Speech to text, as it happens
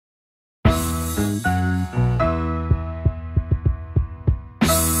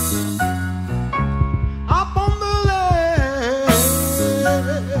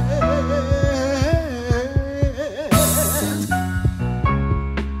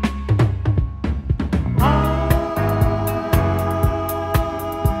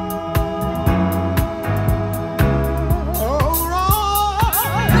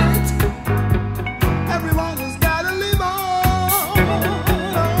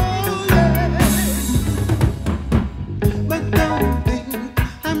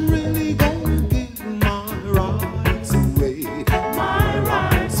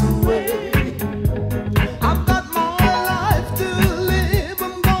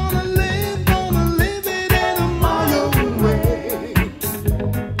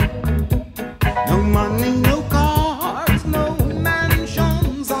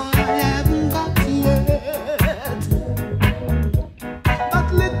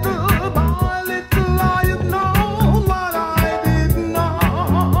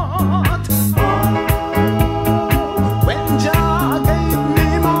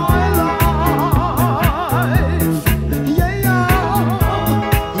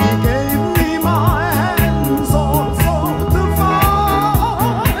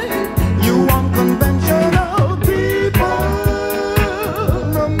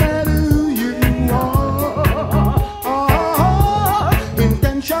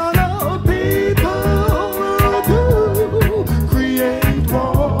Conventional people do create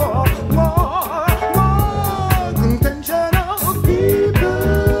war, war, war. Conventional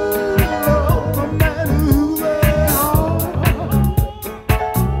people, no matter who they are,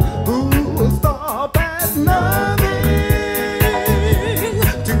 who will stop at nothing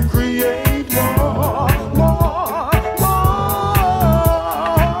to create war, war, war.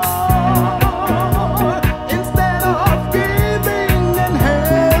 Instead of giving and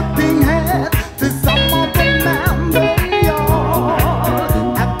helping hand to some of the men they are,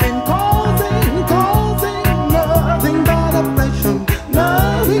 have been causing nothing but oppression,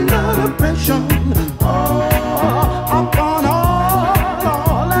 nothing but oppression. Upon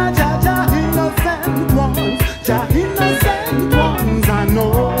all our innocent ones, I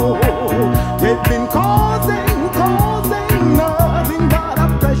know they've been causing nothing but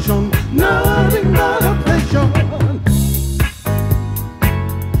oppression, nothing but oppression.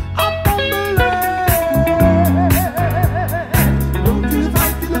 Up on the land, don't feel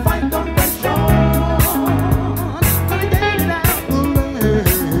the fight, don't oppression. Gonna get it out the land.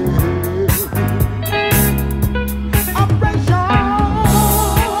 Oppression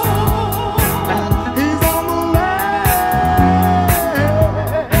is on the land.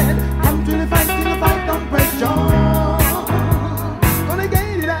 Come to the fight, don't oppression. Gonna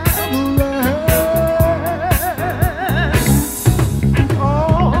get it out the land.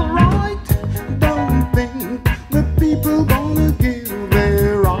 Alright, don't think the people gonna give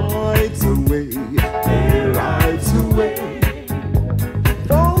their rights away, their rights away.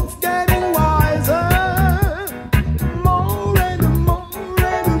 Folks getting wiser, more and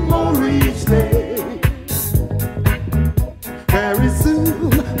more each day. Very soon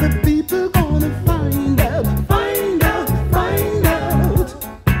the people gonna find out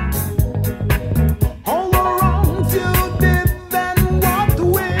all the wrongs you did and what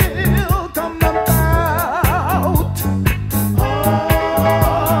will come about.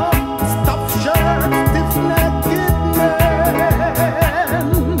 Stuff shirts, stiff-necked men,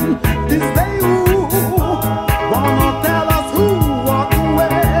 this they who wanna tell us who, what,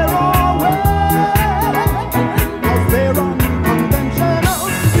 where, or when, 'cause they're unconventional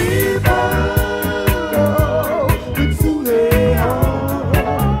people. It's who they are.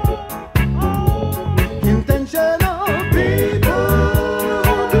 Intentional people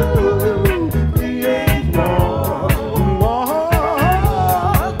do create war, war.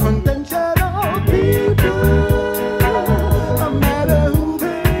 Conventional people, no matter who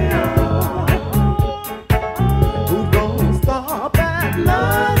they are, who don't stop at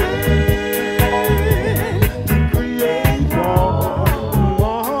nothing